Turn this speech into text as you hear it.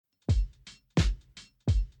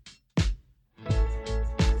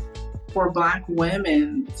For Black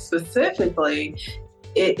women specifically,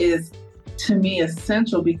 it is, to me,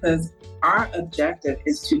 essential because our objective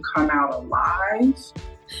is to come out alive,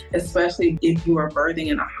 especially if you are birthing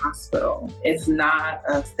in a hospital. It's not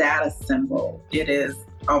a status symbol. It is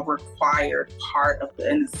a required part of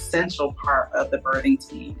an essential part of the birthing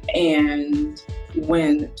team. And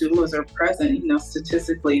when doulas are present,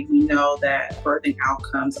 statistically, we know that birthing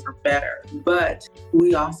outcomes are better, but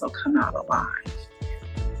we also come out alive.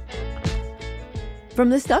 From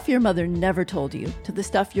the stuff your mother never told you to the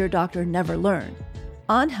stuff your doctor never learned,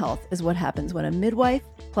 On Health is what happens when a midwife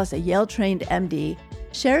plus a Yale-trained MD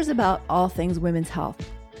shares about all things women's health,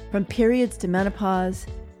 from periods to menopause,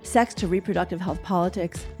 sex to reproductive health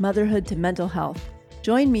politics, motherhood to mental health.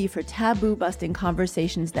 Join me for taboo-busting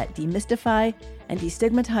conversations that demystify and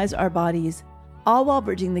destigmatize our bodies, all while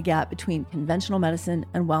bridging the gap between conventional medicine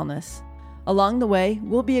and wellness. Along the way,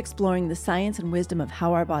 we'll be exploring the science and wisdom of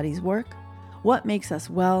how our bodies work, what makes us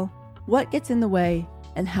well, what gets in the way,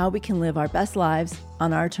 and how we can live our best lives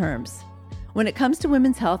on our terms. When it comes to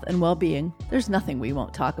women's health and well-being, there's nothing we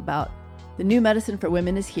won't talk about. The new medicine for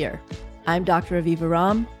women is here. I'm Dr. Aviva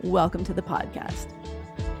Ram. Welcome to the podcast.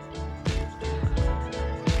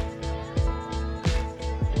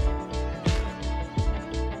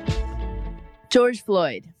 George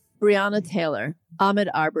Floyd, Breonna Taylor, Ahmaud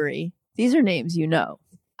Arbery. These are names you know,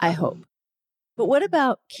 I hope. But what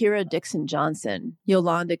about Kira Dixon Johnson,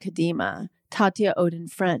 Yolanda Kadima, Tatia Odin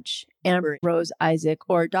French, Amber Rose Isaac,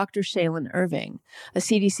 or Dr. Shaylin Irving, a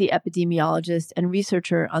CDC epidemiologist and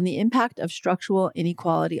researcher on the impact of structural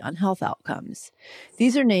inequality on health outcomes?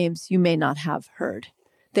 These are names you may not have heard.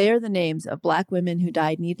 They are the names of Black women who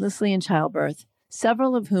died needlessly in childbirth,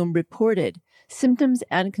 several of whom reported symptoms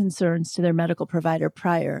and concerns to their medical provider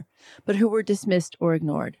prior, but who were dismissed or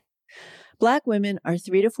ignored. Black women are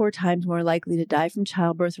 3 to 4 times more likely to die from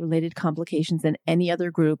childbirth-related complications than any other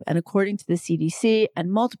group, and according to the CDC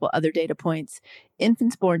and multiple other data points,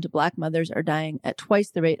 infants born to Black mothers are dying at twice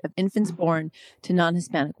the rate of infants born to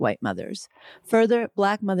non-Hispanic white mothers. Further,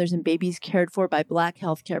 Black mothers and babies cared for by Black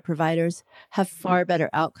healthcare providers have far better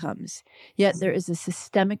outcomes. Yet there is a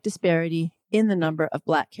systemic disparity in the number of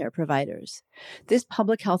Black care providers. This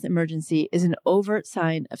public health emergency is an overt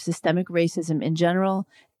sign of systemic racism in general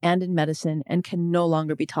and in medicine and can no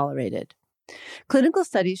longer be tolerated. Clinical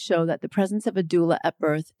studies show that the presence of a doula at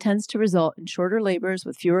birth tends to result in shorter labors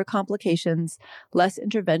with fewer complications, less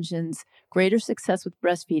interventions, greater success with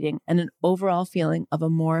breastfeeding, and an overall feeling of a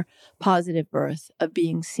more positive birth, of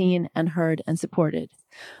being seen and heard and supported.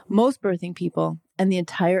 Most birthing people and the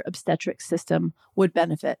entire obstetric system would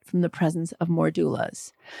benefit from the presence of more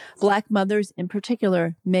doulas. Black mothers in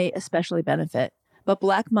particular may especially benefit, but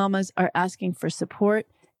Black mamas are asking for support,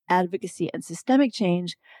 advocacy, and systemic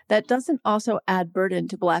change that doesn't also add burden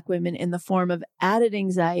to Black women in the form of added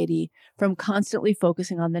anxiety from constantly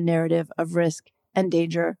focusing on the narrative of risk and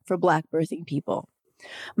danger for Black birthing people.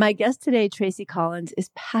 My guest today, Tracie Collins,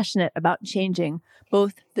 is passionate about changing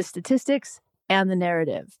both the statistics and the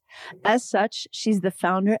narrative. As such, she's the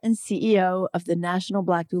founder and CEO of the National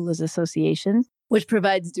Black Doulas Association, which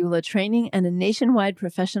provides doula training and a nationwide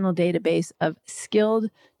professional database of skilled,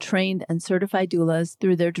 trained, and certified doulas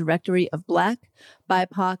through their directory of Black,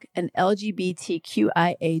 BIPOC, and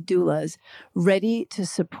LGBTQIA doulas ready to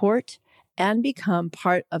support and become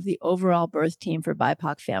part of the overall birth team for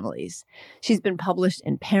BIPOC families. She's been published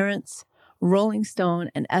in Parents, Rolling Stone,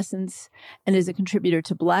 and Essence, and is a contributor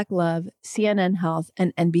to Black Love, CNN Health,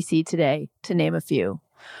 and NBC Today, to name a few.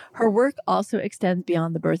 Her work also extends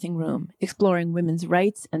beyond the birthing room, exploring women's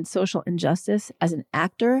rights and social injustice as an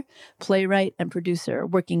actor, playwright, and producer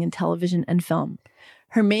working in television and film.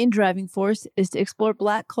 Her main driving force is to explore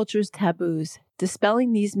Black culture's taboos,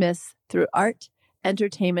 dispelling these myths through art,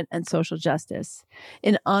 entertainment, and social justice.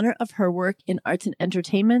 In honor of her work in arts and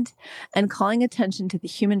entertainment and calling attention to the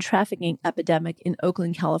human trafficking epidemic in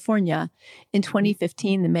Oakland, California, in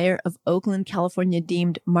 2015, the mayor of Oakland, California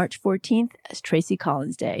deemed March 14th as Tracie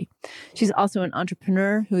Collins Day. She's also an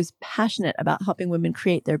entrepreneur who is passionate about helping women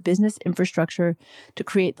create their business infrastructure to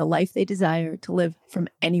create the life they desire to live from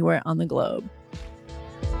anywhere on the globe.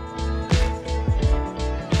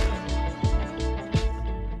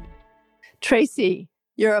 Tracie,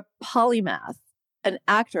 you're a polymath, an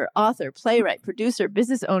actor, author, playwright, producer,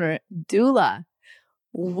 business owner, doula.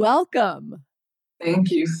 Welcome. Thank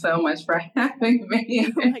you so much for having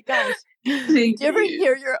me. Oh my gosh. Do you ever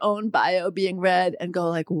hear your own bio being read and go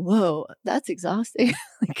like, whoa, that's exhausting?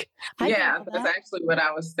 That's actually what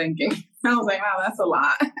I was thinking. I was like, wow, that's a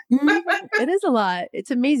lot. It is a lot.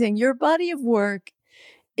 It's amazing. Your body of work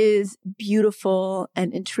is beautiful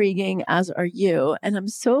and intriguing, as are you. And I'm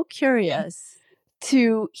so curious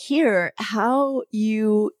to hear how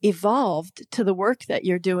you evolved to the work that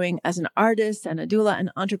you're doing as an artist and a doula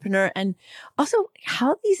and entrepreneur, and also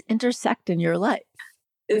how these intersect in your life.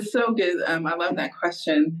 It's so good. I love that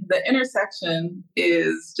question. The intersection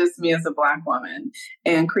is just me as a Black woman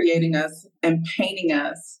and creating us and painting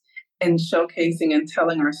us and showcasing and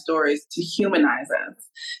telling our stories to humanize us.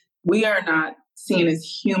 We are not seen as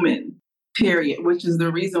human, period, which is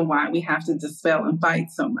the reason why we have to dispel and fight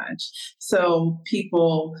so much. So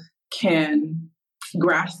people can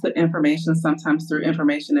grasp the information sometimes through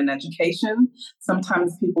information and education.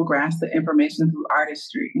 Sometimes people grasp the information through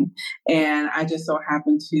artistry. And I just so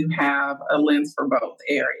happen to have a lens for both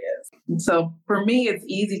areas. So for me, it's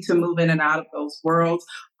easy to move in and out of those worlds.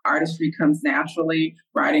 Artistry comes naturally,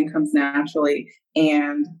 writing comes naturally,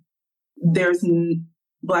 and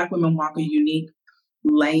Black women walk a unique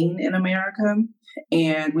lane in America,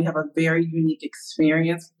 and we have a very unique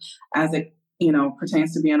experience as it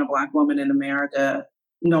pertains to being a Black woman in America,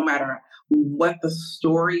 no matter what the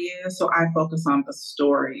story is. So I focus on the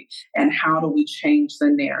story and how do we change the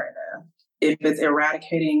narrative. If it's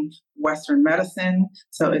eradicating Western medicine,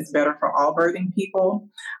 so it's better for all birthing people.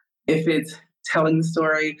 If it's telling the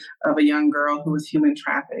story of a young girl who was human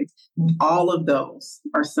trafficked, all of those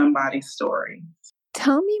are somebody's story.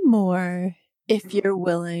 Tell me more, if you're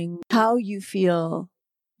willing, how you feel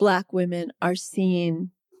Black women are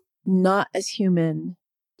seen not as human,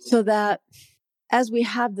 so that as we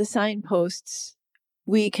have the signposts,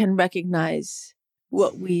 we can recognize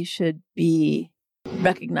what we should be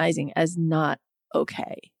recognizing as not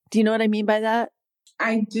okay. Do you know what I mean by that?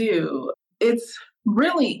 I do. It's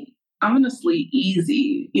really honestly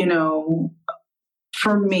easy,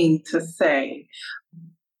 for me to say,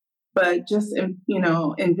 but just,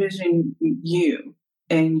 envision you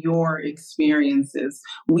and your experiences.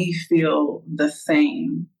 We feel the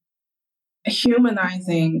same.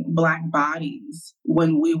 Humanizing Black bodies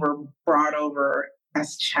when we were brought over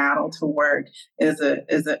as chattel to work is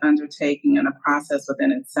an undertaking and a process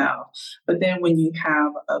within itself. But then when you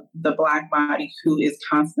have the Black body who is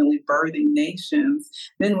constantly birthing nations,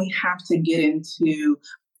 then we have to get into,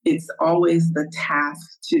 it's always the task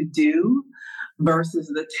to do versus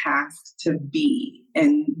the task to be,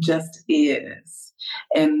 and just is.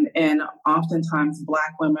 And oftentimes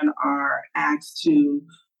Black women are asked to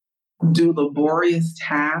do laborious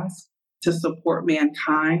tasks to support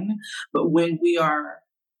mankind. But when we are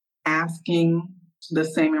asking the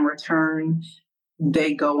same in return,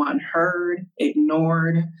 they go unheard,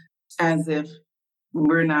 ignored, as if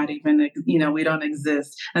we're not even, we don't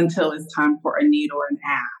exist until it's time for a need or an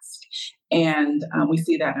ask. And we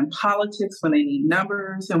see that in politics when they need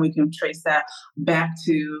numbers, and we can trace that back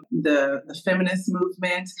to the feminist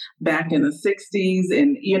movement back in the 60s.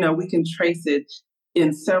 And, we can trace it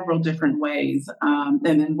in several different ways. And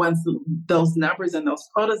then once those numbers and those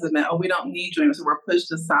quotas are met, we don't need you, so we're pushed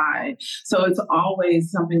aside. So it's always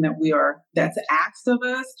something that's asked of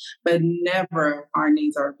us, but never our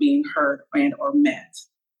needs are being heard and or met.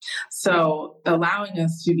 So allowing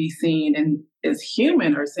us to be seen and as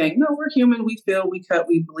human, or saying, no, we're human, we feel, we cut,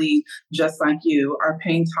 we bleed just like you. Our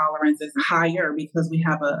pain tolerance is higher because we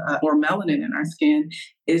have a more melanin in our skin.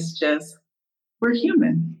 It's just, we're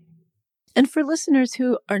human. And for listeners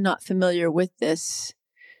who are not familiar with this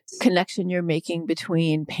connection you're making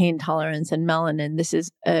between pain tolerance and melanin, this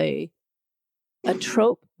is a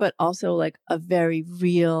trope, but also like a very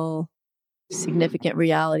real, significant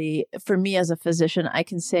reality. For me as a physician, I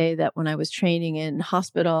can say that when I was training in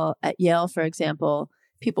hospital at Yale, for example,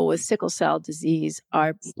 people with sickle cell disease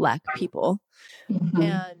are Black people. Mm-hmm.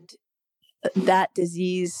 And that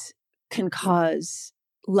disease can cause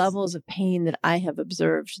levels of pain that I have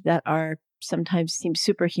observed that are sometimes seem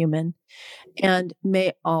superhuman, and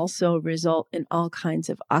may also result in all kinds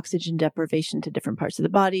of oxygen deprivation to different parts of the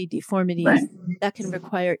body, deformities, right, that can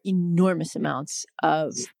require enormous amounts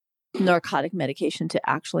of narcotic medication to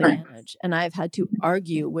actually manage. And I've had to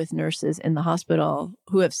argue with nurses in the hospital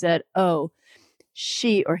who have said, oh,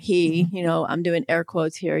 she or he, I'm doing air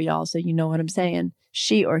quotes here, y'all, so you know what I'm saying.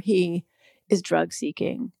 She or he is drug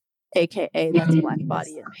seeking, AKA that's Black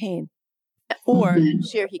body in pain, or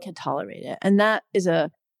she or he can tolerate it. And that is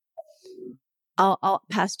I'll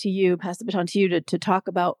pass the baton to you to talk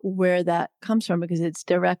about where that comes from, because it's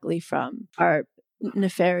directly from our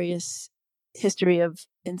nefarious history of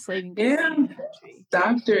enslaving people Yeah. in the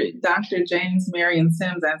country. Dr. James Marion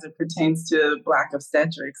Sims as it pertains to Black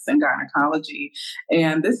obstetrics and gynecology.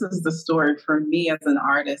 And this is the story for me as an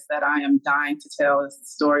artist that I am dying to tell is the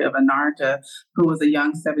story of Anarka, who was a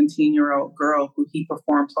young 17-year-old girl who he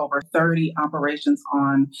performed over 30 operations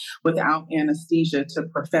on without anesthesia to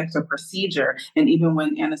perfect a procedure. And even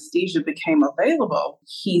when anesthesia became available,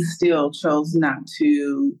 he still chose not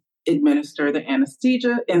to administer the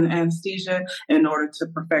anesthesia in order to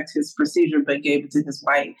perfect his procedure, but gave it to his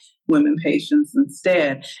white women patients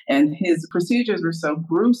instead. And his procedures were so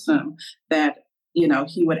gruesome that he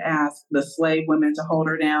would ask the slave women to hold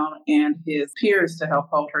her down and his peers to help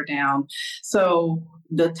hold her down. So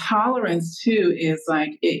the tolerance too is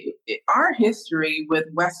like our history with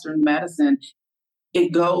Western medicine,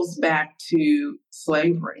 it goes back to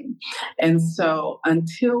slavery. And so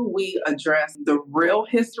until we address the real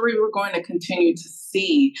history, we're going to continue to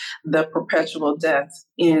see the perpetual deaths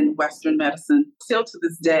in Western medicine still to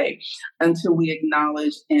this day, until we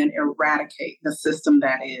acknowledge and eradicate the system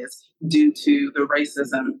that is due to the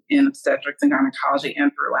racism in obstetrics and gynecology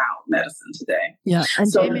and throughout medicine today. Yeah. And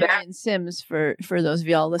so J. Marion Sims, for those of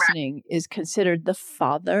y'all listening, is considered the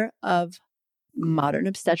father of modern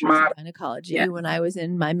obstetrics and gynecology. Yeah. When I was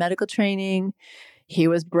in my medical training, he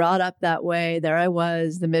was brought up that way. There I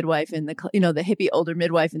was, the midwife in the, the hippie older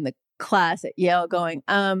midwife in the class at Yale going,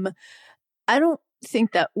 I don't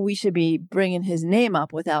think that we should be bringing his name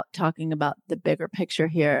up without talking about the bigger picture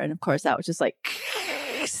here. And of course, that was just like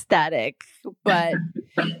static, but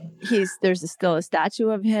there's still a statue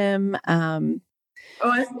of him. And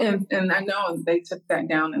I know they took that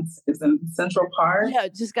down. It's in Central Park. Yeah,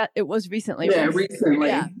 it was recently. Yeah, recently.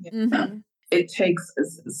 Yeah. Mm-hmm. It takes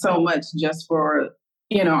so much just for,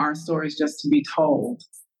 our stories just to be told.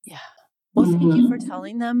 Yeah. Well, thank you for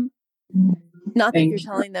telling them. Not that you're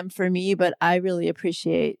telling them for me, but I really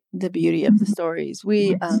appreciate the beauty of the stories.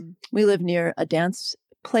 We live near a dance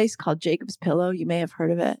place called Jacob's Pillow. You may have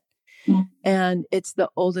heard of it. And it's the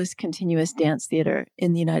oldest continuous dance theater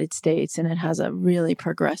in the United States. And it has a really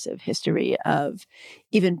progressive history of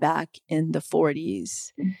even back in the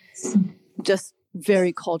 40s, just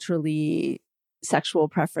very culturally sexual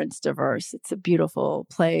preference diverse. It's a beautiful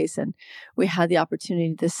place. And we had the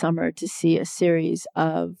opportunity this summer to see a series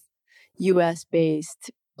of US-based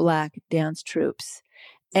Black dance troupes.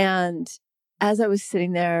 And as I was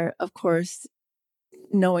sitting there, of course,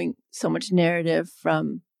 knowing so much narrative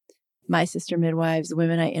from my sister midwives, the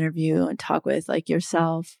women I interview and talk with, like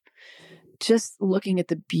yourself, just looking at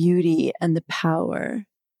the beauty and the power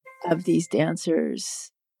of these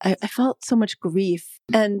dancers, I felt so much grief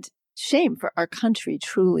and shame for our country,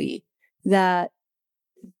 truly, that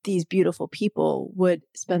these beautiful people would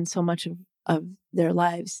spend so much of their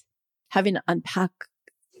lives having to unpack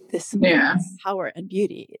this power and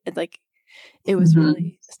beauty. It was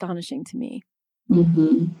really astonishing to me.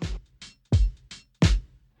 Mm-hmm.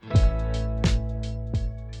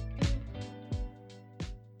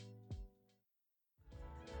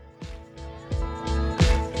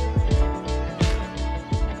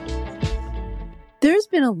 There's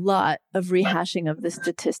been a lot of rehashing of the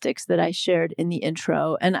statistics that I shared in the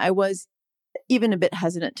intro, and I was even a bit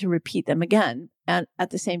hesitant to repeat them again. And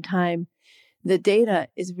at the same time, the data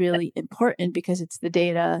is really important because it's the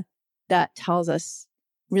data that tells us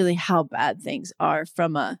really how bad things are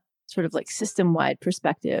from a sort of like system-wide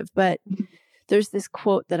perspective. But there's this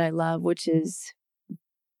quote that I love, which is,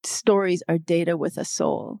 "Stories are data with a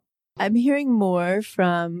soul." I'm hearing more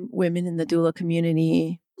from women in the doula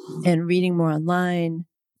community and reading more online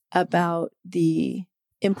about the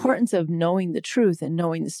importance of knowing the truth and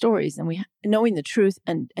knowing the stories, and knowing the truth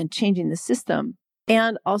and changing the system.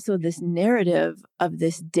 And also this narrative of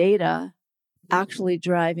this data actually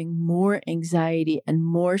driving more anxiety and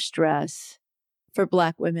more stress for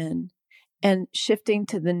Black women, and shifting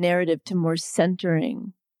to the narrative to more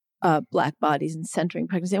centering Black bodies and centering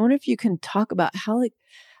pregnancy. I wonder if you can talk about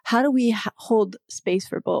how do we hold space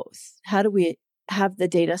for both? How do we have the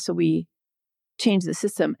data so we change the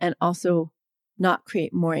system and also not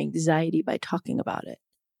create more anxiety by talking about it?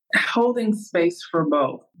 Holding space for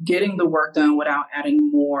both, getting the work done without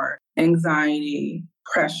adding more anxiety,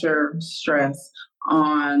 pressure, stress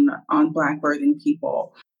on Black birthing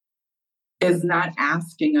people is not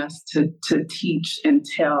asking us to teach and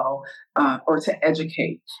tell or to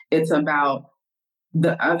educate. It's about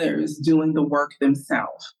the others doing the work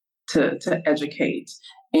themselves to educate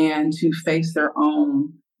and to face their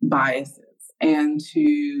own biases and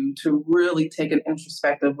to really take an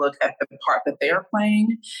introspective look at the part that they're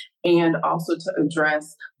playing, and also to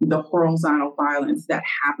address the horizontal violence that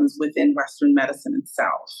happens within Western medicine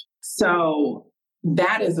itself. So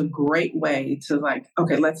that is a great way to like,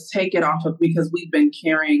 okay, let's take it off of, because we've been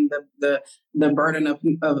carrying the burden of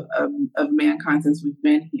mankind since we've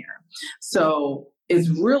been here. So it's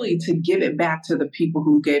really to give it back to the people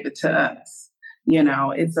who gave it to us.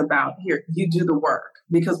 It's about, here, you do the work,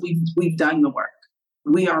 because we've done the work.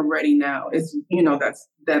 We already know. It's, that's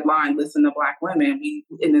that line, listen to Black women.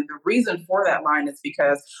 And the reason for that line is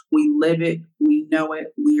because we live it, we know it,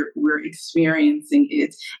 we're experiencing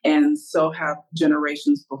it, and so have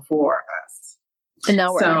generations before us. And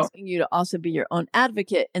now we're asking you to also be your own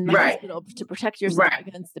advocate in the hospital to protect yourself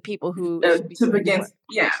against the people who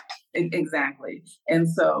exactly. And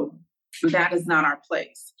so that is not our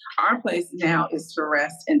place. Our place now is to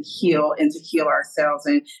rest and heal ourselves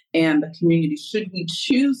and the community, should we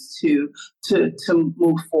choose to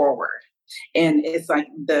move forward. And it's like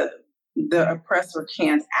the oppressor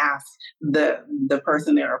can't ask the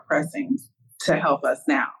person they're oppressing to help us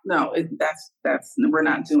now. No, that's we're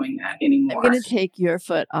not doing that anymore. I'm going to take your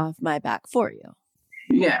foot off my back for you.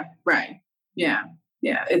 Yeah, right. Yeah.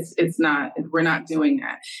 It's not, we're not doing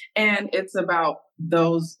that. And it's about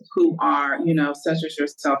those who are, such as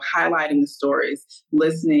yourself, highlighting the stories,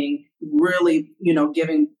 listening, really,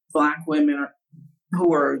 giving Black women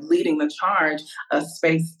who are leading the charge a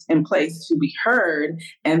space and place to be heard,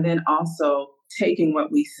 and then also taking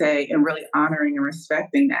what we say and really honoring and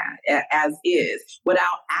respecting that as is,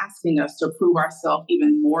 without asking us to prove ourselves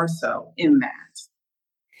even more so in that.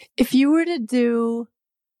 If you were to do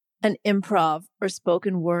an improv or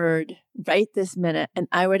spoken word right this minute, and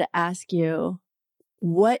I were to ask you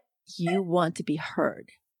what you want to be heard,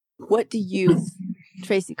 what do you,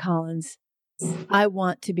 Tracie Collins, I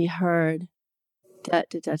want to be heard,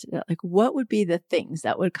 like what would be the things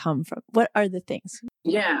that would come from, what are the things?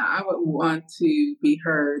 Yeah, I would want to be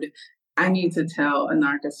heard. I need to tell a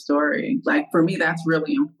Narca story. Like, for me, that's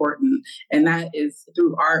really important. And that is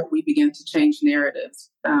through art, we begin to change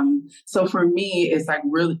narratives. So for me, it's like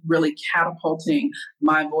really, really catapulting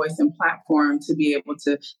my voice and platform to be able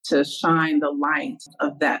to shine the light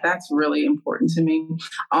of that. That's really important to me.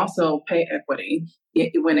 Also, pay equity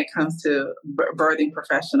when it comes to birthing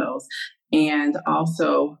professionals. And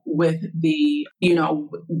also with the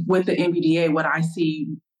NBDA, what I see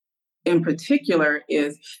in particular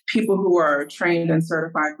is people who are trained and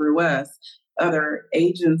certified through us. Other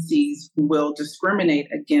agencies will discriminate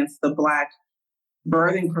against the Black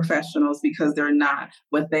birthing professionals because they're not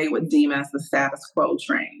what they would deem as the status quo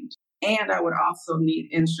trained. And I would also need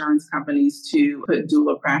insurance companies to put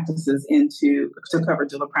doula practices to cover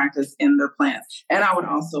doula practice in their plans. And I would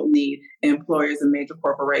also need employers and major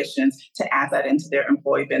corporations to add that into their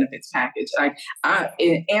employee benefits package.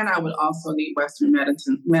 And I would also need Western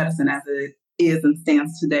medicine as it is and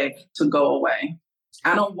stands today to go away.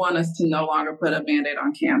 I don't want us to no longer put a Band-Aid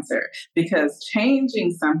on cancer, because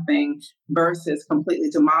changing something versus completely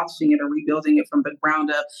demolishing it and rebuilding it from the ground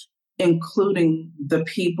up, including the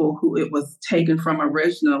people who it was taken from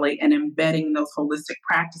originally and embedding those holistic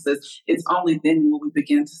practices, it's only then will we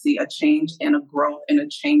begin to see a change and a growth and a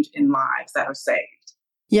change in lives that are saved.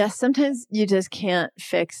 Yes, sometimes you just can't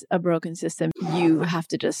fix a broken system. You have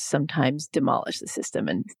to just sometimes demolish the system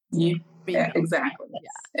and exactly.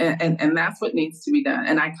 Yeah. And that's what needs to be done.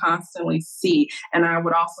 And I constantly see, and I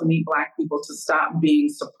would also need Black people to stop being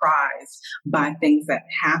surprised by things that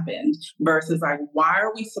happened versus like, why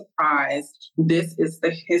are we surprised? This is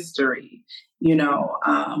the history.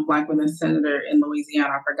 Black women senator in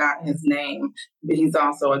Louisiana, I forgot his name, but he's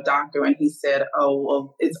also a doctor. And he said, oh,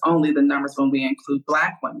 well, it's only the numbers when we include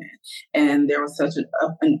Black women. And there was such an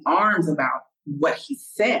up in arms about what he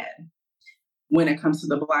said when it comes to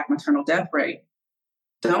the Black maternal death rate.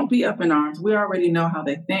 Don't be up in arms. We already know how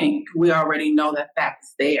they think. We already know that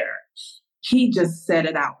that's there. He just said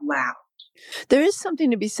it out loud. There is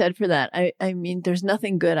something to be said for that. I mean, there's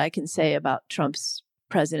nothing good I can say about Trump's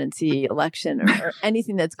presidency, election, or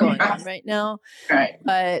anything that's going on right now. Right.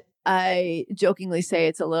 But I jokingly say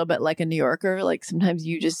it's a little bit like a New Yorker. Like sometimes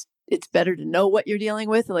it's better to know what you're dealing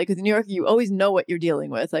with. Like with a New Yorker, you always know what you're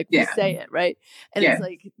dealing with. Like we say it, right? And it's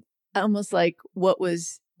like almost like what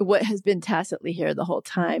has been tacitly here the whole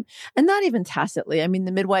time. And not even tacitly. I mean,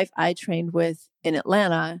 the midwife I trained with in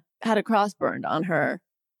Atlanta had a cross burned on her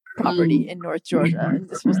property in North Georgia. And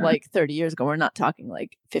this was like 30 years ago. We're not talking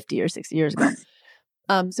like 50 or 60 years ago.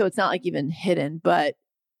 So it's not like even hidden, but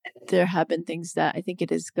there have been things that I think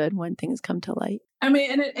it is good when things come to light. I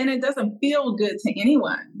mean, and it doesn't feel good to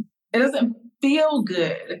anyone. It doesn't feel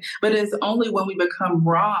good, but it's only when we become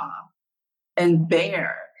raw and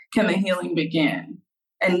bare can the healing begin,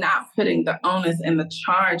 and not putting the onus and the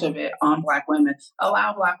charge of it on Black women.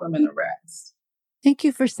 Allow Black women to rest. Thank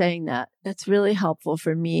you for saying that. That's really helpful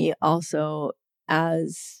for me also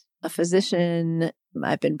as a physician.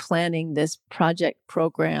 I've been planning this project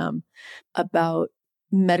program about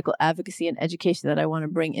medical advocacy and education that I want to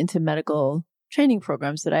bring into medical training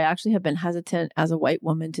programs that I actually have been hesitant as a white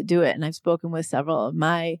woman to do it. And I've spoken with several of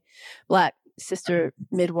my Black sister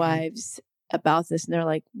midwives about this, and they're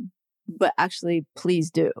like, but actually,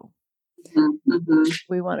 please do. Mm-hmm.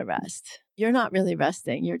 We want to rest. You're not really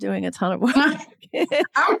resting. You're doing a ton of work.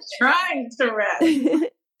 I'm trying to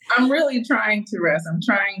rest. I'm really trying to rest. I'm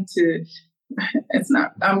trying.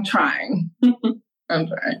 I'm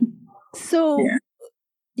trying. So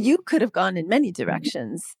you could have gone in many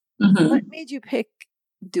directions. Mm-hmm. What made you pick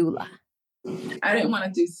doula? I didn't want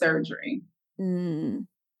to do surgery.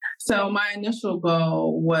 So my initial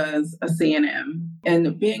goal was a CNM,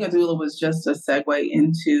 and being a doula was just a segue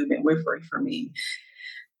into midwifery for me.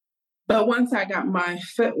 But once I got my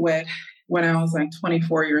foot wet when I was like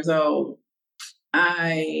 24 years old,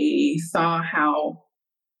 I saw how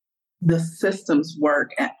the systems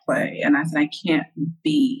work at play. And I said, I can't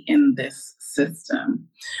be in this system.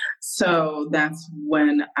 So that's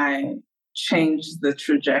when I changed the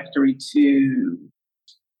trajectory to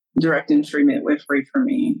direct entry midwifery for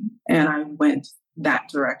me. And I went that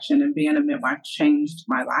direction, and being a midwife changed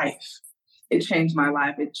my life. It changed my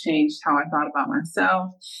life. It changed how I thought about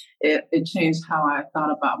myself. It changed how I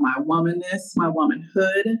thought about my womanness, my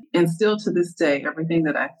womanhood. And still to this day, everything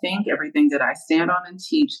that I think, everything that I stand on and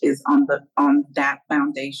teach is on that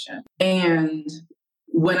foundation. And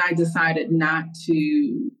when I decided not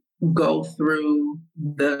to go through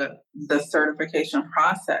the certification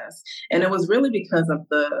process, and it was really because of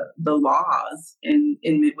the laws in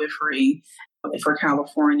midwifery for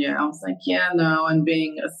California, I was like, no. And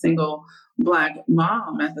being a single Black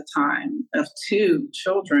mom at the time of 2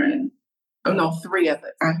 children, three I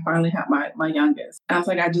finally had my youngest. I was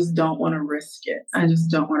like, I just don't want to risk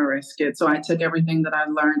it. So I took everything that I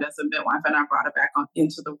learned as a midwife and I brought it back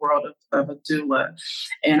into the world of a doula.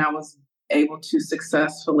 And I was able to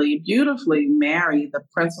successfully, beautifully marry the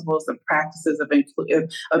principles, the practices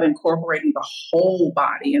of incorporating the whole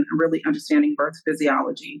body and really understanding birth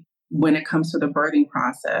physiology when it comes to the birthing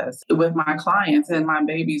process with my clients. And my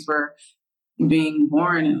babies were being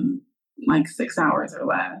born in like 6 hours or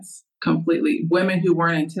less. Completely. Women who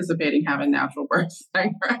weren't anticipating having natural births,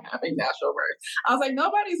 having natural births. I was like,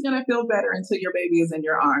 nobody's going to feel better until your baby is in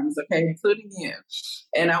your arms, okay, including you.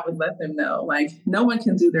 And I would let them know, like, no one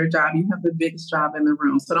can do their job. You have the biggest job in the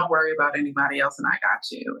room, so don't worry about anybody else, and I got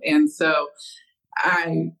you. And so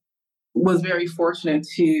I was very fortunate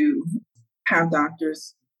to have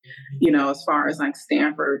doctors, as far as like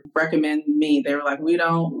Stanford recommend me. They were like, we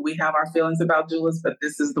have our feelings about doulas, but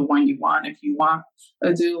this is the one you want if you want a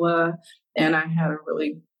doula. And I had a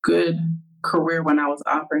really good career when I was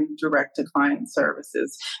offering direct to client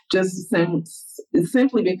services, just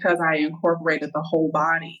simply because I incorporated the whole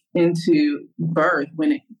body into birth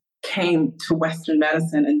when it came to Western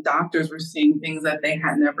medicine, and doctors were seeing things that they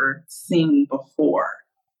had never seen before.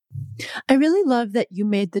 I really love that you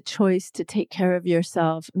made the choice to take care of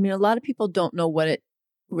yourself. I mean, a lot of people don't know what it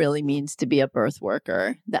really means to be a birth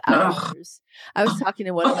worker, the hours. I was talking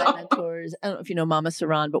to one of my mentors. I don't know if you know Mama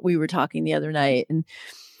Saran, but we were talking the other night, and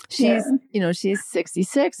she's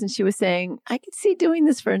 66, and she was saying, I could see doing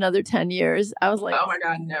this for another 10 years. I was like, oh my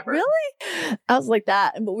God, never. Really? I was like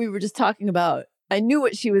that. But we were just talking about, I knew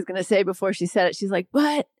what she was going to say before she said it. She's like,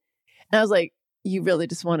 what? And I was like, you really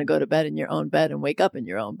just want to go to bed in your own bed and wake up in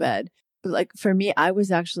your own bed. But like for me, I was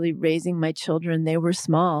actually raising my children. They were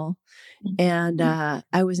small, and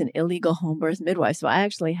I was an illegal home birth midwife. So I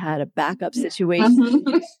actually had a backup situation.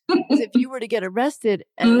 Because if you were to get arrested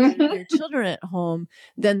and your children at home,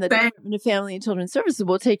 then the Department of Family and Children's Services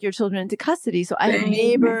will take your children into custody. So I had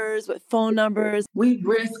neighbors with phone numbers. We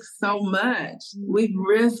risk so much.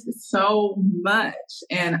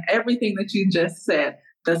 And everything that you just said,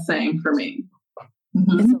 the same for me.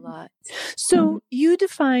 It's a lot. So you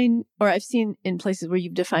define, or I've seen in places where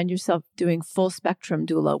you've defined yourself doing full spectrum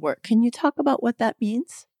doula work. Can you talk about what that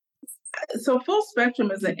means? So full spectrum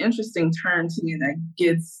is an interesting term to me that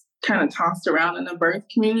gets kind of tossed around in the birth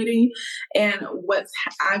community. And what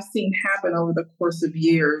I've seen happen over the course of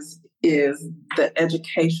years is the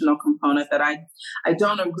educational component that I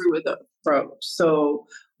don't agree with the approach. So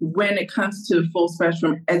when it comes to full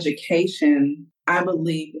spectrum education, I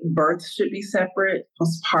believe birth should be separate,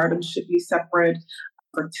 postpartum should be separate,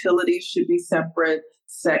 fertility should be separate,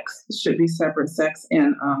 sex should be separate, sex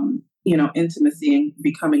and intimacy and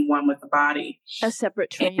becoming one with the body. As separate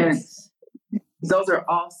trainings. those are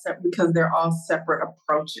all separate because they're all separate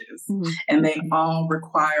approaches, and they all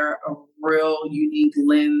require a real unique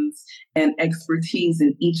lens and expertise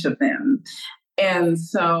in each of them. And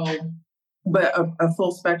so, but a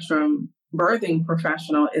full spectrum birthing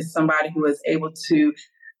professional is somebody who is able to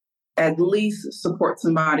at least support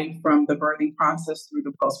somebody from the birthing process through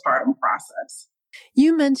the postpartum process.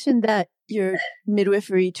 You mentioned that your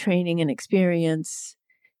midwifery training and experience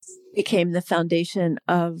became the foundation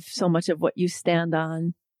of so much of what you stand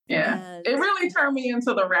on. Yeah, and it really turned me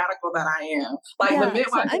into the radical that I am. Like the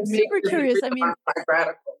midwife. So I'm super curious. I mean, like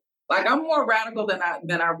radical. Like I'm more radical than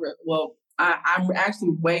I'm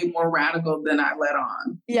actually way more radical than I let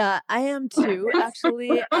on. Yeah, I am too.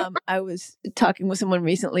 Actually, I was talking with someone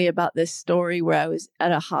recently about this story where I was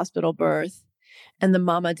at a hospital birth, and the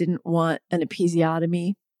mama didn't want an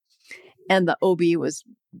episiotomy, and the OB was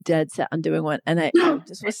dead set on doing one. And I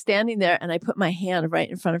just was standing there, and I put my hand right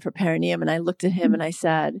in front of her perineum, and I looked at him and I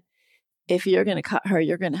said, if you're going to cut her,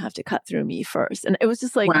 you're going to have to cut through me first. And it was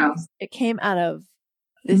just like, wow. It came out of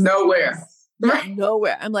this nowhere.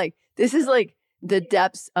 Nowhere. I'm like, this is like the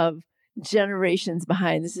depths of generations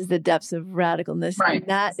behind. This is the depths of radicalness. Right. And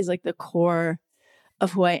that is like the core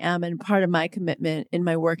of who I am and part of my commitment in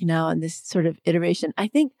my work now and this sort of iteration. I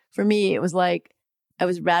think for me, it was like, I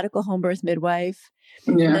was radical home birth midwife.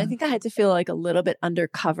 Yeah. And I think I had to feel like a little bit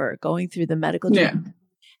undercover going through the medical training. Yeah.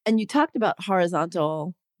 And you talked about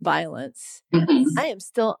horizontal violence. Mm-hmm. I am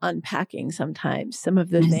still unpacking sometimes some of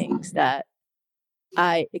the things that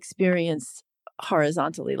I experienced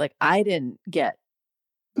horizontally. Like I didn't get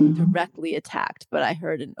directly attacked, but I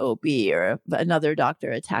heard an OB or another doctor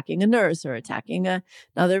attacking a nurse or attacking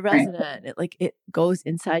another resident. It goes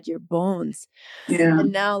inside your bones. Yeah.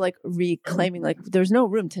 And now like reclaiming, like there's no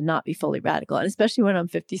room to not be fully radical. And especially when I'm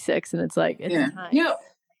 56 and it's like, it's time.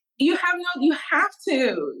 You have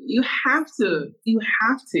to.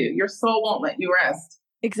 Your soul won't let you rest.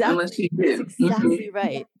 Exactly. Unless you do. It's exactly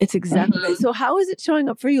right. It's exactly right. So how is it showing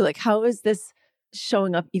up for you? Like, how is this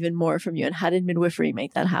showing up even more from you? And how did midwifery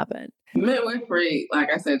make that happen? Midwifery, like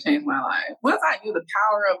I said, changed my life. Once I knew the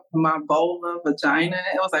power of my vulva, vagina,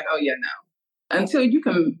 it was like, oh yeah, no. Until you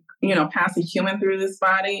can, pass a human through this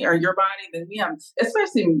body or your body, then we have,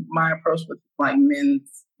 especially my approach with like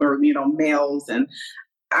men's or, males. And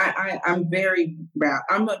I'm very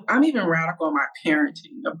I'm even radical in my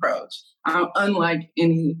parenting approach. Unlike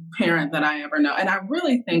any parent that I ever know. And I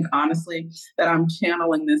really think, honestly, that I'm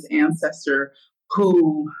channeling this ancestor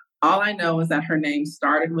who all I know is that her name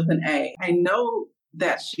started with an A. I know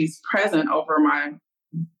that she's present over my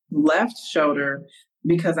left shoulder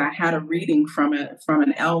because I had a reading from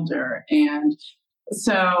an elder. And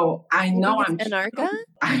so I know I'm Anarcha?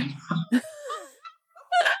 I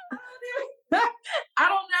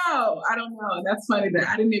don't know. That's funny that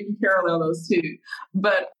I didn't even parallel those two.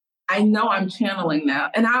 But I know I'm channeling now.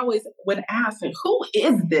 And I always would ask, who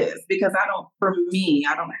is this? Because I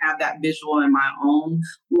don't have that visual in my own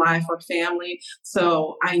life or family.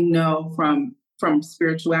 So I know from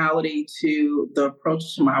spirituality to the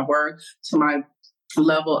approach to my work, to my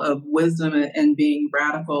level of wisdom and being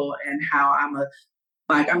radical and how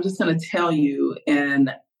I'm just going to tell you,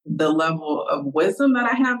 and the level of wisdom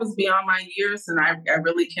that I have is beyond my years, and I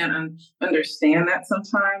really can't understand that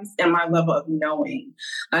sometimes. And my level of knowing,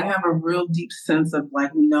 I have a real deep sense of like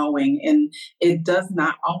knowing, and it does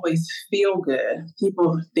not always feel good.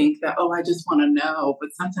 People think that, oh, I just want to know, but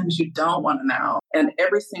sometimes you don't want to know. And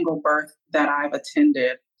every single birth that I've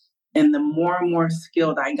attended, and the more and more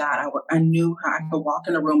skilled I got, I knew how I could walk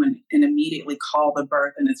in a room and immediately call the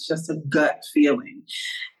birth. And it's just a gut feeling.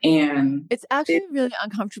 And it's actually really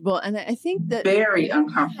uncomfortable. And I think that very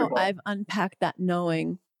uncomfortable. I've unpacked that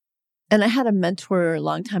knowing. And I had a mentor a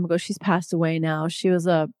long time ago. She's passed away now. She was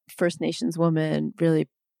a First Nations woman, really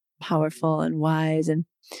powerful and wise. And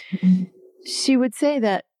she would say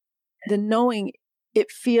that the knowing,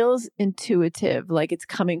 it feels intuitive, like it's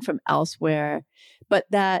coming from elsewhere, but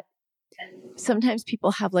that sometimes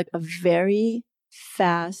people have like a very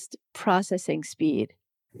fast processing speed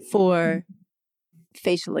for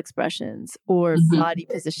facial expressions or body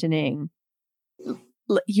positioning.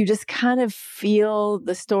 You just kind of feel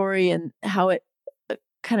the story and how it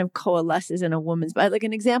kind of coalesces in a woman's body. Like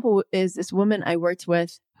an example is this woman I worked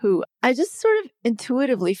with who I just sort of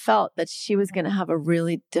intuitively felt that she was going to have a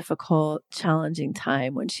really difficult, challenging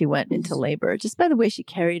time when she went into labor, just by the way she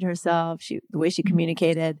carried herself, the way she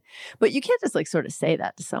communicated. But you can't just like sort of say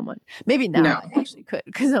that to someone. Maybe now I actually could,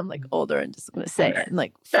 because I'm like older and just going to say it and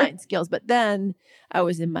like find skills. But then I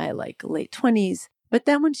was in my like late 20s. But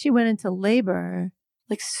then when she went into labor,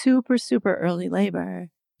 like super, super early labor,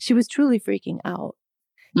 she was truly freaking out.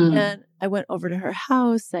 And I went over to her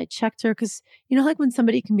house. I checked her because, like when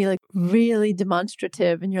somebody can be like really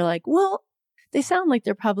demonstrative and you're like, well, they sound like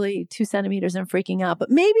they're probably 2 centimeters and freaking out, but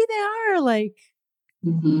maybe they are like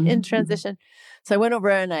in transition. So I went over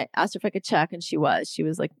and I asked her if I could check, and she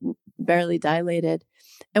was like barely dilated.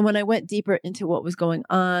 And when I went deeper into what was going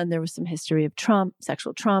on, there was some history of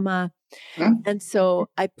sexual trauma. And so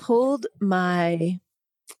I pulled my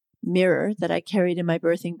mirror that I carried in my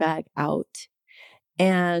birthing bag out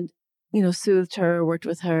and, soothed her, worked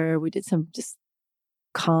with her. We did some just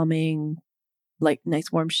calming, like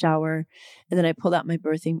nice warm shower. And then I pulled out my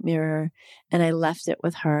birthing mirror and I left it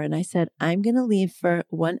with her. And I said, I'm going to leave for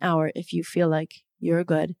 1 hour if you feel like you're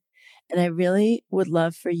good. And I really would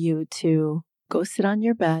love for you to go sit on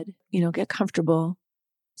your bed, get comfortable,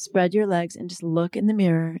 spread your legs and just look in the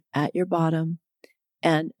mirror at your bottom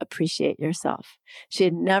and appreciate yourself. She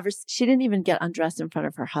didn't even get undressed in front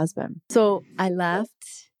of her husband. So I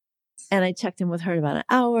left and I checked in with her in about an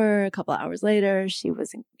hour. A couple of hours later, she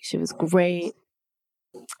was great.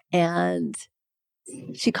 And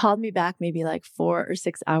she called me back maybe like 4 or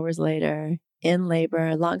 6 hours later in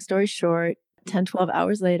labor. Long story short, 10, 12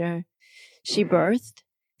 hours later, she birthed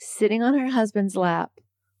sitting on her husband's lap,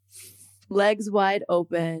 legs wide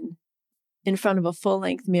open in front of a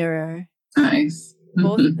full-length mirror. Nice.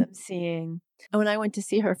 Both of them seeing. And when I went to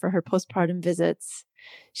see her for her postpartum visits,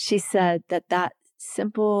 she said that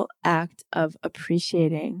simple act of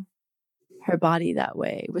appreciating her body that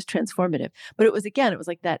way was transformative. But it was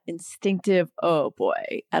like that instinctive, oh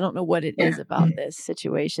boy, I don't know what it is about this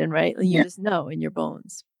situation, right? You just know in your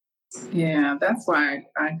bones. Yeah, that's why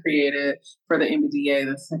I created for the MBDA,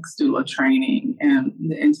 the sex doula training and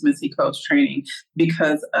the intimacy coach training,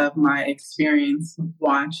 because of my experience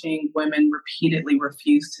watching women repeatedly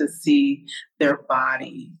refuse to see their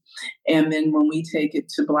body. And then when we take it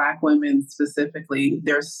to Black women specifically,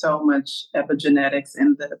 there's so much epigenetics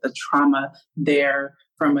and the trauma there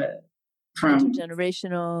from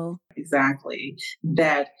intergenerational. Exactly.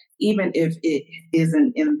 That even if it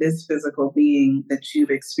isn't in this physical being that you've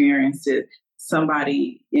experienced it,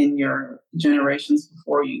 somebody in your generations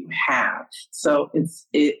before you have. So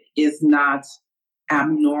it is not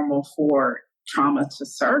abnormal for trauma to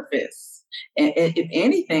surface. And if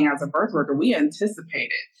anything, as a birth worker, we anticipate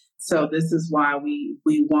it. So this is why we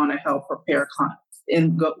want to help prepare clients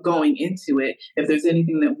in going into it. If there's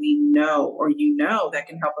anything that we know or that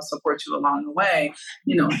can help us support you along the way,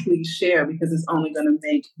 please share, because it's only going to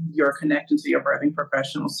make your connection to your birthing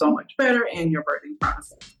professional so much better and your birthing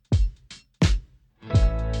process.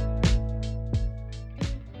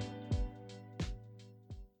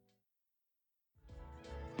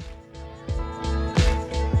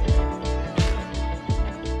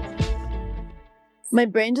 My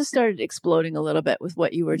brain just started exploding a little bit with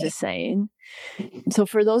what you were just saying. So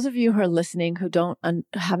for those of you who are listening who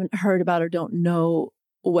haven't heard about or don't know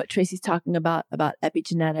what Tracie's talking about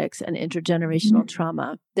epigenetics and intergenerational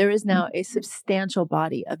trauma, there is now a substantial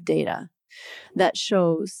body of data that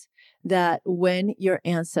shows that when your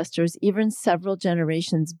ancestors, even several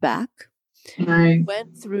generations back,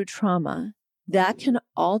 went through trauma, that can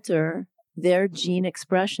alter their gene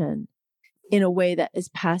expression in a way that is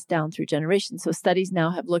passed down through generations. So studies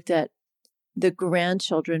now have looked at the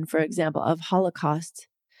grandchildren, for example, of Holocaust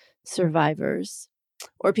survivors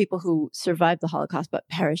or people who survived the Holocaust but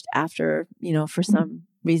perished after, for some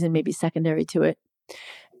reason, maybe secondary to it.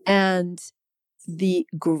 And the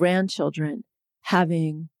grandchildren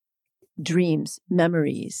having dreams,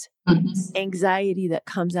 memories, anxiety that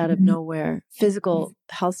comes out of nowhere, physical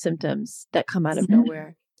health symptoms that come out of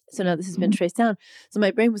nowhere. So now this has been traced down. So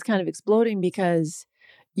my brain was kind of exploding because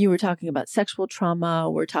you were talking about sexual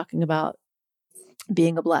trauma. We're talking about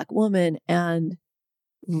being a Black woman, and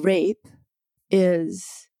rape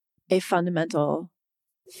is a fundamental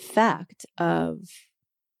fact of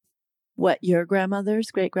what your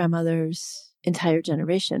grandmother's, great-grandmother's entire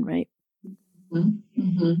generation, right?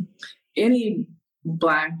 Mm-hmm. Any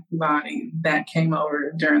Black body that came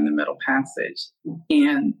over during the Middle Passage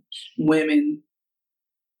and women,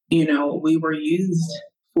 we were used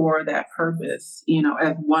for that purpose,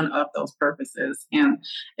 as one of those purposes.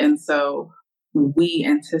 And so we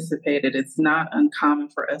anticipated. It's not uncommon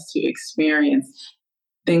for us to experience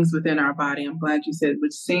things within our body. I'm glad you said,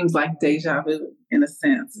 which seems like deja vu in a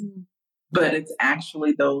sense. but it's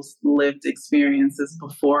actually those lived experiences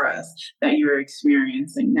before us that you're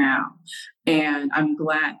experiencing now. And I'm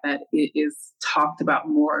glad that it is talked about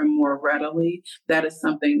more and more readily. That is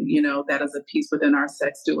something, that is a piece within our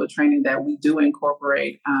sex doula training that we do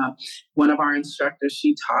incorporate. One of our instructors,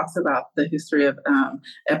 she talks about the history of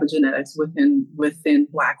epigenetics within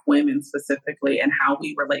Black women specifically, and how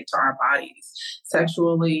we relate to our bodies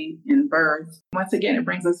sexually in birth. Once again, it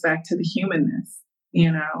brings us back to the humanness.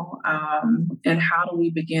 And how do we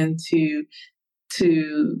begin to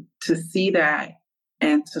see that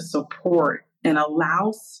and to support and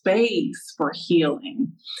allow space for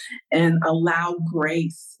healing and allow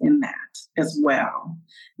grace in that as well?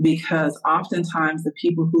 Because oftentimes the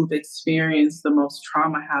people who've experienced the most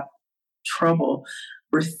trauma have trouble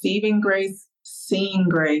receiving grace, seeing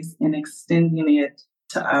grace, and extending it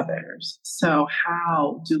to others. So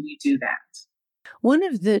how do we do that? One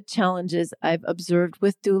of the challenges I've observed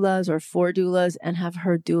with doulas or for doulas and have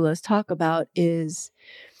heard doulas talk about is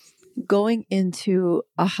going into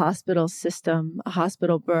a hospital system, a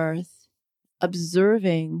hospital birth,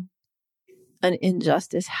 observing an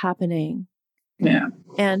injustice happening,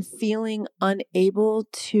 and feeling unable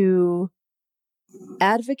to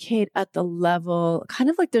advocate at the level, kind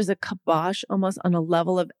of like there's a kibosh almost on a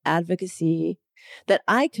level of advocacy that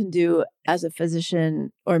I can do as a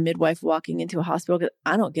physician or midwife walking into a hospital, because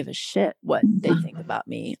I don't give a shit what they think about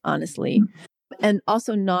me, honestly. And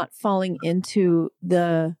also not falling into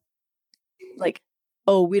the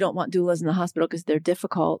we don't want doulas in the hospital because they're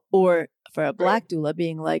difficult, or for a Black doula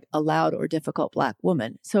being like a loud or difficult Black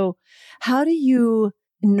woman. So how do you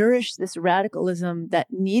nourish this radicalism that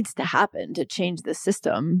needs to happen to change the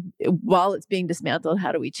system while it's being dismantled?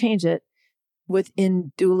 How do we change it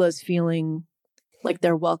within doulas feeling like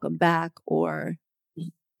they're welcome back? Or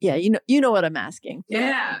you know what I'm asking.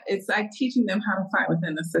 Yeah, it's like teaching them how to fight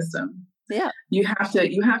within the system. Yeah. You have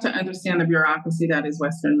to understand the bureaucracy that is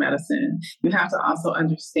Western medicine. You have to also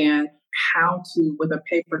understand how to, with a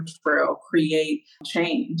paper trail, create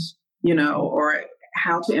change, or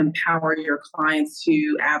how to empower your clients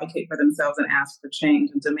to advocate for themselves and ask for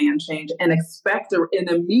change and demand change and expect an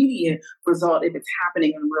immediate result if it's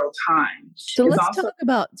happening in real time. So let's talk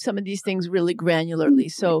about some of these things really granularly.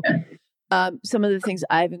 So some of the things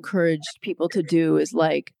I've encouraged people to do is,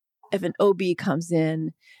 like, if an OB comes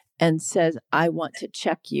in and says, I want to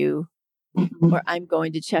check you, or I'm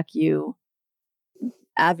going to check you,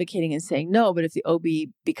 advocating and saying no. But if the OB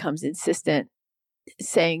becomes insistent,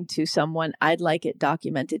 saying to someone, I'd like it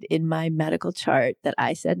documented in my medical chart that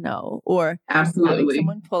I said no, or having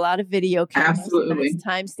someone pull out a video camera that's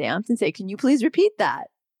time stamped and say, can you please repeat that?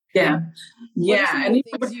 Yeah. What are some of the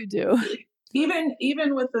things you do?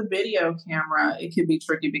 Even with the video camera, it can be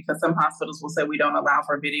tricky because some hospitals will say we don't allow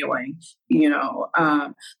for videoing,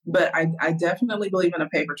 but I definitely believe in a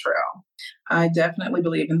paper trail. I definitely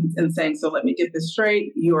believe in saying, so let me get this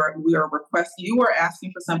straight. You are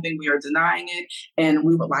asking for something, we are denying it, and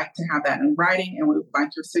we would like to have that in writing, and we would like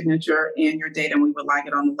your signature and your date, and we would like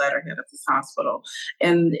it on the letterhead of this hospital.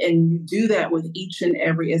 And you do that with each and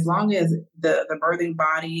every, as long as the birthing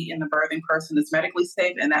body and the birthing person is medically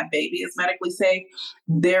safe and that baby is medically safe,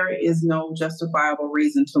 there is no justifiable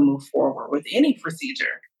reason to move forward with any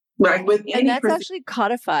procedure. And that's actually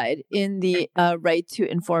codified in the right to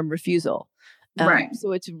informed refusal. Right.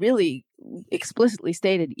 So it's really explicitly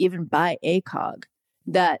stated, even by ACOG,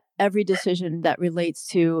 that every decision that relates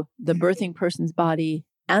to the birthing person's body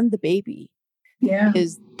and the baby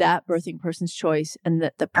is that birthing person's choice, and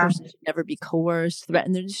that the person should never be coerced,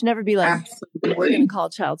 threatened. There should never be like, we're going to call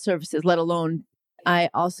child services, let alone. I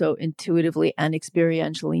also intuitively and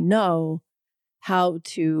experientially know how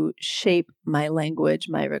to shape my language,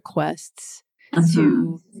 my requests,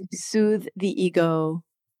 to soothe the ego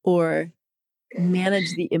or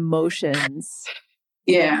manage the emotions,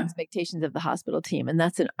 expectations of the hospital team. And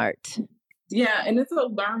that's an art. Yeah, and it's a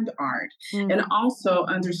learned art. And also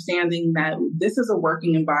understanding that this is a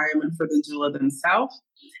working environment for the doula themselves,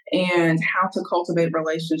 and how to cultivate a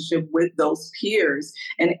relationship with those peers.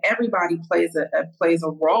 And everybody plays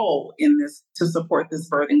a role in this to support this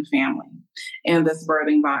birthing family and this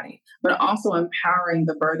birthing body, but also empowering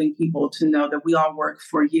the birthing people to know that we all work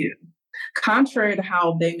for you. Contrary to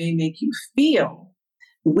how they may make you feel,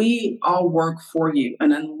 we all work for you.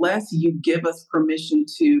 And unless you give us permission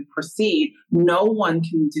to proceed, no one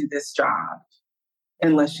can do this job.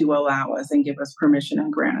 unless you allow us and give us permission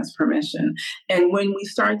and grant us permission. And when we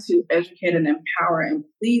start to educate and empower, and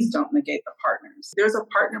please don't negate the partners. There's a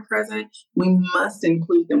partner present, we must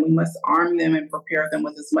include them. We must arm them and prepare them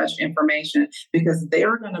with as much information, because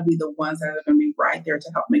they're going to be the ones that are going to be right there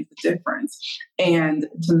to help make the difference and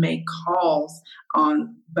to make calls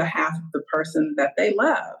on behalf of the person that they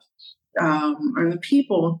love. Or the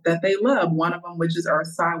people that they love, one of them, which is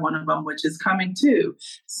Earthside, one of them, which is coming too.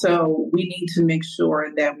 So we need to make sure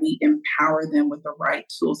that we empower them with the right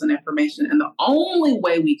tools and information. And the only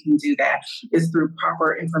way we can do that is through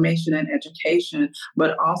proper information and education,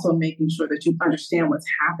 but also making sure that you understand what's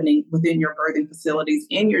happening within your birthing facilities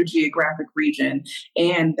in your geographic region,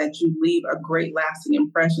 and that you leave a great lasting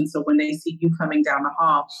impression. So when they see you coming down the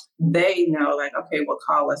hall, they know, like, okay, well,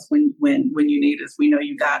 call us when you need us. We know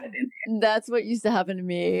you got it in. That's what used to happen to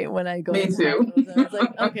me when I go. Me too. I was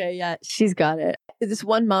like, okay, yeah, she's got it. This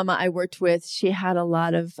one mama I worked with, she had a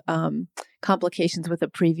lot of complications with a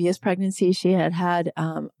previous pregnancy. She had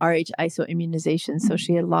Rh isoimmunization. So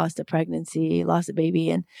she had lost a pregnancy, lost a baby.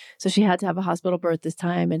 And so she had to have a hospital birth this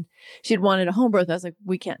time. And she'd wanted a home birth. I was like,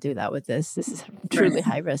 we can't do that with this. This is truly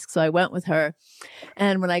high risk. So I went with her.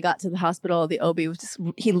 And when I got to the hospital, the OB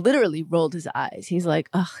he literally rolled his eyes. He's like,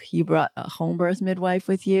 oh, you brought a home birth midwife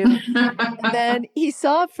with you? And then he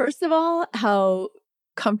saw, first of all, how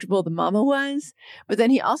comfortable the mama was, but then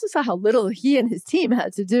he also saw how little he and his team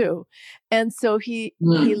had to do. And so he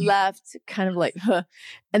left kind of like, huh.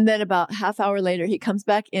 And then about half hour later, he comes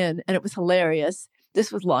back in, and it was hilarious.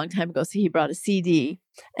 This was a long time ago. So he brought a CD,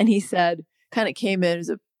 and he said, kind of came in as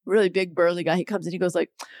a really big burly guy. He comes in, he goes like,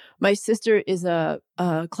 my sister is a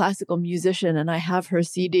classical musician and I have her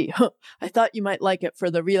CD. I thought you might like it for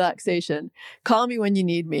the relaxation. Call me when you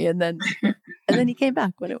need me. And then he came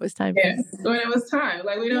back when it was time. Yes, when it was time.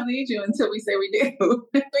 Like, we don't need you until we say we do.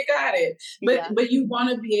 We got it. But you want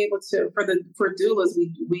to be able to, for doulas,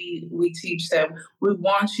 we teach them, we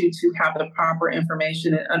want you to have the proper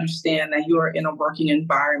information and understand that you are in a working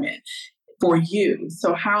environment for you.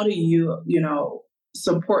 So how do you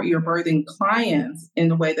support your birthing clients in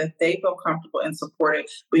the way that they feel comfortable and supported,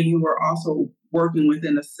 but you are also working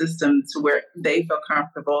within a system to where they feel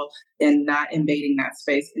comfortable in not invading that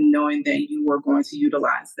space and knowing that you are going to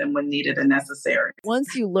utilize them when needed and necessary.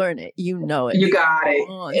 Once you learn it, you know it. You got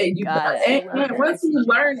it. And once you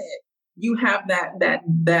learn it, you have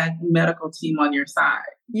that medical team on your side.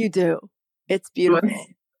 You do. It's beautiful.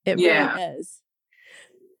 It really is.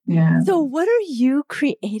 Yeah. So what are you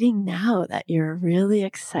creating now that you're really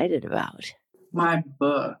excited about? My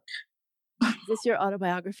book. Is this your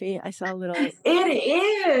autobiography? I saw a little. It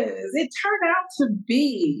is. It turned out to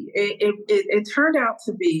be. It turned out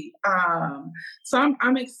to be. So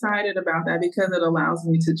I'm excited about that because it allows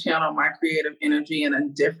me to channel my creative energy in a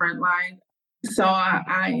different light. So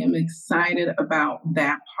I am excited about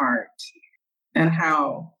that part and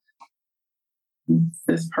how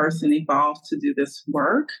this person evolved to do this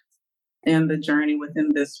work and the journey within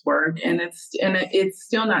this work. And it's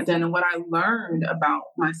still not done. And what I learned about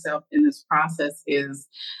myself in this process is,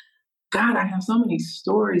 God, I have so many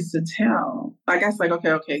stories to tell. Like, I was like,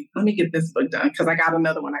 okay, let me get this book done because I got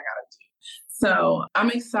another one I got to do. So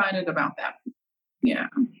I'm excited about that. Yeah.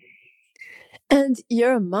 And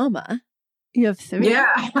you're a mama. You have 3.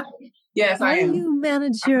 Yeah. Yes, I am. How do you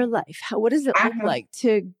manage your life? What does it look like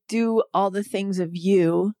to do all the things of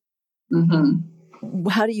you? Mm-hmm.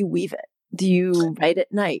 How do you weave it? Do you write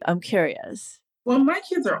at night? I'm curious. Well, my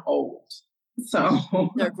kids are old, so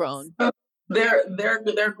they're grown. They're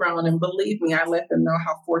grown, and believe me, I let them know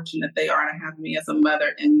how fortunate they are to have me as a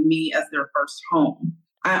mother and me as their first home.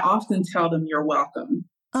 I often tell them you're welcome.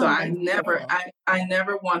 So I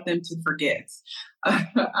never want them to forget,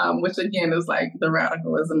 which again is like the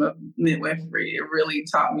radicalism of midwifery. It really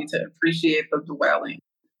taught me to appreciate the dwelling.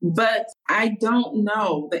 But I don't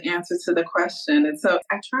know the answer to the question. And so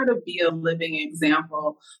I try to be a living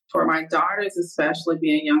example for my daughters, especially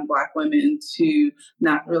being young Black women, to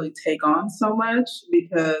not really take on so much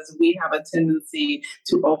because we have a tendency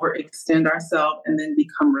to overextend ourselves and then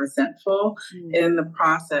become resentful in the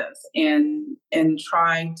process and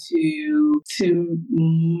try to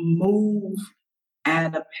move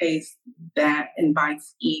at a pace that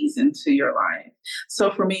invites ease into your life.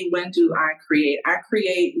 So for me, when do I create? I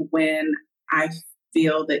create when I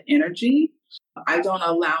feel the energy. I don't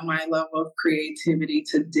allow my level of creativity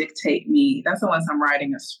to dictate me. That's unless I'm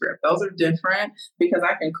writing a script. Those are different because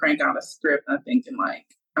I can crank out a script, I think, in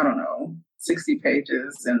 60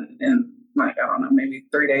 pages and maybe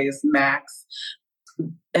 3 days max.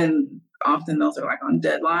 And often those are on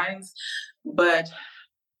deadlines. But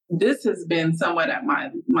this has been somewhat at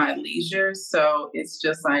my leisure. So it's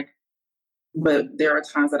just like, but there are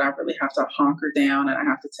times that I really have to hunker down and I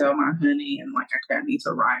have to tell my honey and like, okay, I need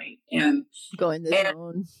to write. Go in the And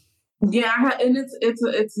zone. yeah, and it's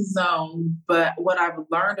a zone. But what I've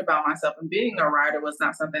learned about myself and being a writer was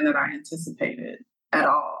not something that I anticipated at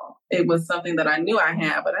all. It was something that I knew I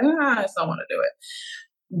had, but I just don't want to do it.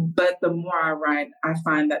 But the more I write, I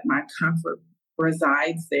find that my comfort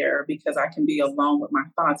resides there because I can be alone with my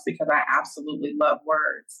thoughts because I absolutely love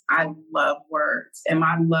words. I love words. And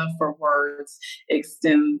my love for words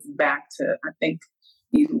extends back to, I think,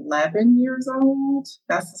 11 years old.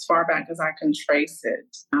 That's as far back as I can trace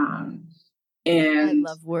it. I And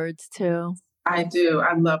love words too. I do.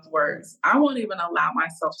 I love words. I won't even allow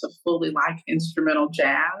myself to fully like instrumental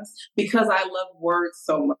jazz because I love words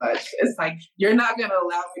so much. It's like, you're not going to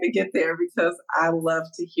allow me to get there because I love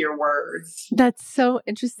to hear words. That's so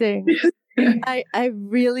interesting. I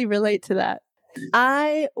really relate to that.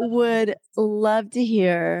 I would love to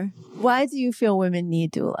hear, why do you feel women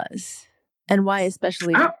need doulas? And why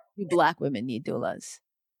especially do Black women need doulas?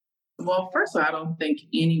 Well, first of all, I don't think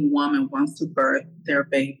any woman wants to birth their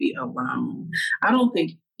baby alone. I don't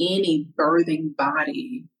think any birthing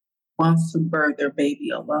body wants to birth their baby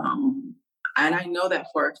alone. And I know that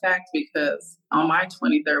for a fact because on my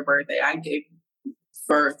 23rd birthday, I gave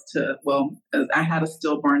birth to, I had a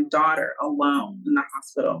stillborn daughter alone in the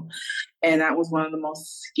hospital. And that was one of the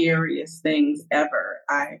most scariest things ever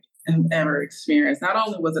I have ever experienced. Not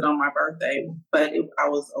only was it on my birthday, but I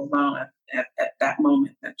was alone at that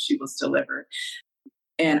moment that she was delivered.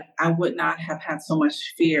 And I would not have had so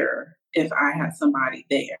much fear if I had somebody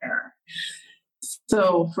there.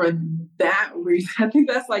 So for that reason, I think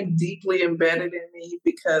that's like deeply embedded in me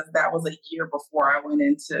because that was a year before I went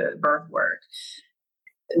into birth work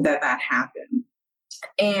that happened.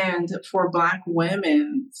 And for Black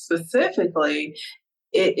women specifically,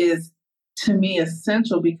 it is to me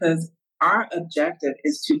essential because our objective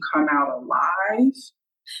is to come out alive,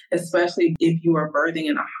 especially if you are birthing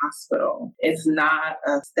in a hospital. It's not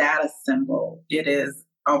a status symbol. It is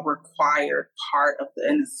a required part of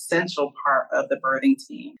an essential part of the birthing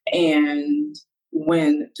team. And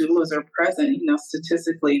when doulas are present,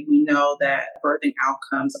 statistically, we know that birthing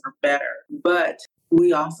outcomes are better, but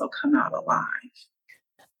we also come out alive.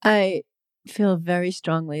 I feel very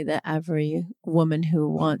strongly that every woman who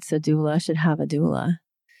wants a doula should have a doula,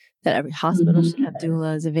 that every hospital should have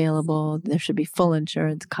doulas available. There should be full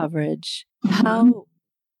insurance coverage. How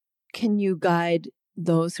can you guide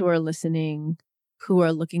those who are listening, who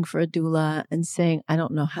are looking for a doula and saying, I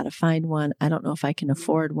don't know how to find one, I don't know if I can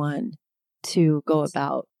afford one, to go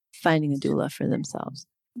about finding a doula for themselves?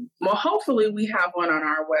 Well, hopefully we have one on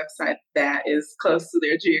our website that is close to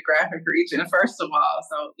their geographic region, first of all.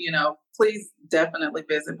 So, please definitely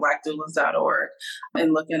visit blackdoulas.org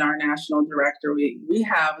and look in our national directory. We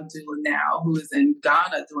have a doula now who is in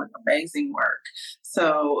Ghana doing amazing work.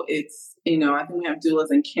 So it's, I think we have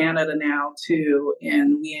doulas in Canada now too.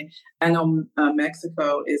 And I know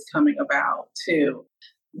Mexico is coming about too.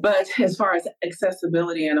 But as far as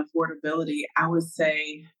accessibility and affordability, I would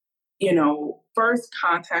say, first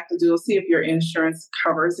contact the doula, see if your insurance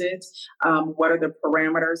covers it. What are the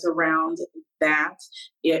parameters around that?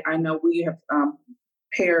 I know we have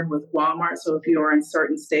paired with Walmart. So if you are in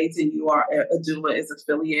certain states and you are a doula is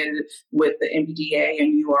affiliated with the MBDA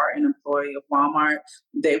and you are an employee of Walmart,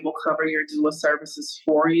 they will cover your doula services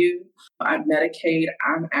for you. Medicaid,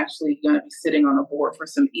 I'm actually going to be sitting on a board for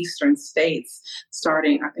some Eastern states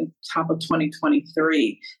starting, I think, top of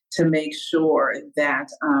 2023 to make sure that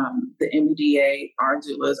the MBDA, our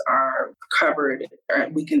doulas are covered.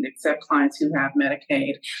 We can accept clients who have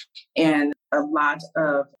Medicaid, and a lot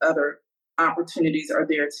of other opportunities are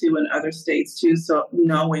there too in other states too. So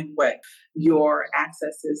knowing what your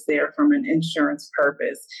access is there from an insurance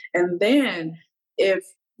purpose. And then if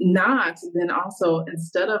not, then also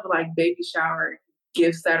instead of like baby shower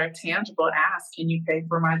gifts that are tangible, ask, can you pay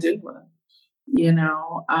for my doula?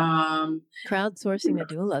 Crowdsourcing a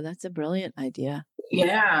doula, that's a brilliant idea.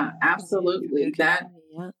 Yeah, absolutely.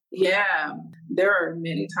 Yeah, there are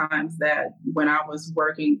many times that when I was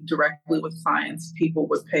working directly with clients, people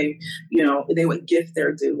would pay, they would gift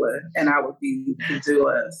their doula and I would be the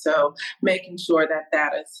doula. So making sure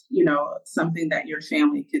that is, something that your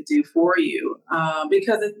family could do for you,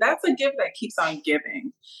 because that's a gift that keeps on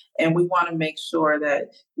giving. And we want to make sure that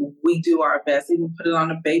we do our best, even put it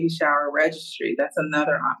on a baby shower registry. That's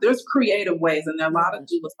another option. There's creative ways, and there are a lot of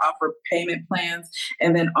doulas offer payment plans.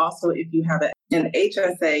 And then also if you have an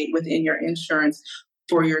HSA within your insurance,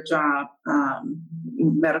 for your job,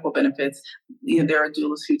 medical benefits, there are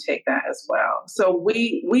doulas who take that as well. So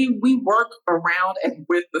we work around and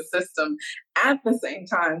with the system at the same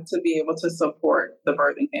time to be able to support the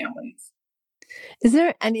birthing families. Is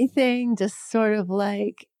there anything just sort of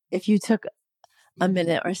like, if you took a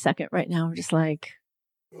minute or a second right now, just like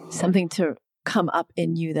something to come up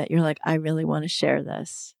in you that you're like, I really want to share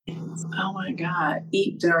this? Oh my God.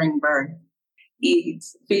 Eat during birth. Eat.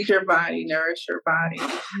 Feed your body, nourish your body.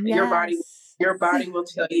 Yes. Your body will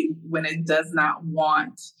tell you when it does not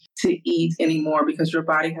want to eat anymore, because your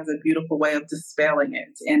body has a beautiful way of dispelling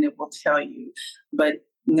it, and it will tell you. But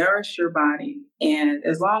nourish your body. And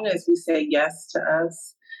as long as we say yes to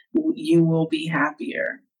us, you will be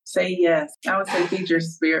happier. Say yes. I would say feed your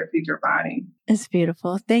spirit, feed your body. It's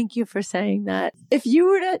beautiful. Thank you for saying that. If you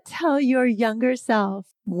were to tell your younger self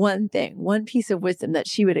one thing, one piece of wisdom that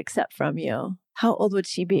she would accept from you, how old would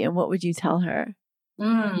she be and what would you tell her?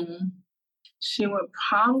 She would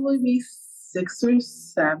probably be 6 or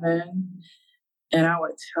 7. And I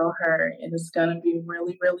would tell her it is going to be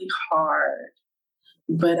really, really hard.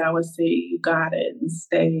 But I would say you got it, and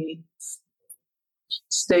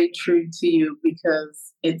stay true to you,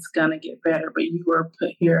 because it's going to get better. But you were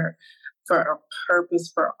put here for a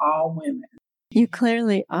purpose for all women. You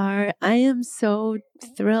clearly are. I am so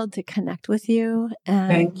thrilled to connect with you. And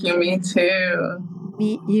thank you. Me too.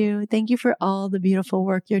 Meet you. Thank you for all the beautiful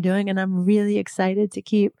work you're doing. And I'm really excited to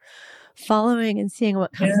keep following and seeing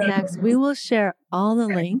what comes next. We will share all the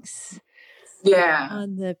links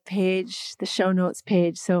on the page, the show notes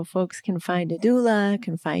page, so folks can find a doula,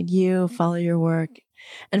 can find you, follow your work.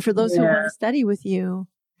 And for those who want to study with you,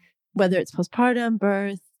 whether it's postpartum,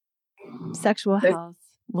 birth, sexual health,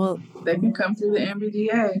 they can come through the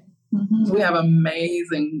MBDA. We have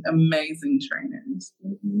amazing, amazing trainers.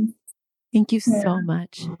 Thank you so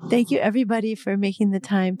much. Thank you, everybody, for making the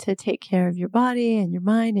time to take care of your body and your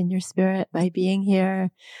mind and your spirit by being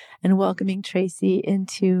here and welcoming Tracie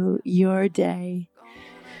into your day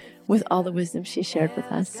with all the wisdom she shared with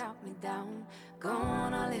us.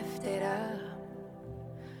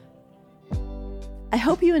 I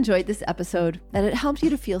hope you enjoyed this episode, that it helped you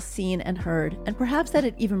to feel seen and heard, and perhaps that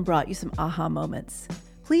it even brought you some aha moments.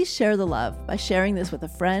 Please share the love by sharing this with a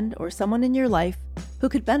friend or someone in your life who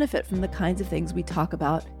could benefit from the kinds of things we talk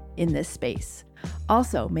about in this space.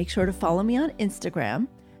 Also, make sure to follow me on Instagram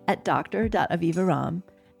at dr.avivaram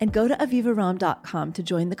and go to avivaram.com to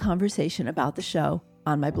join the conversation about the show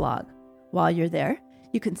on my blog. While you're there,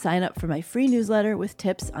 you can sign up for my free newsletter with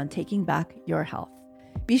tips on taking back your health.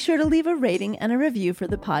 Be sure to leave a rating and a review for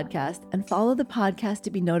the podcast and follow the podcast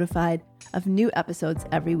to be notified of new episodes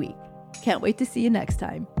every week. Can't wait to see you next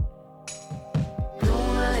time.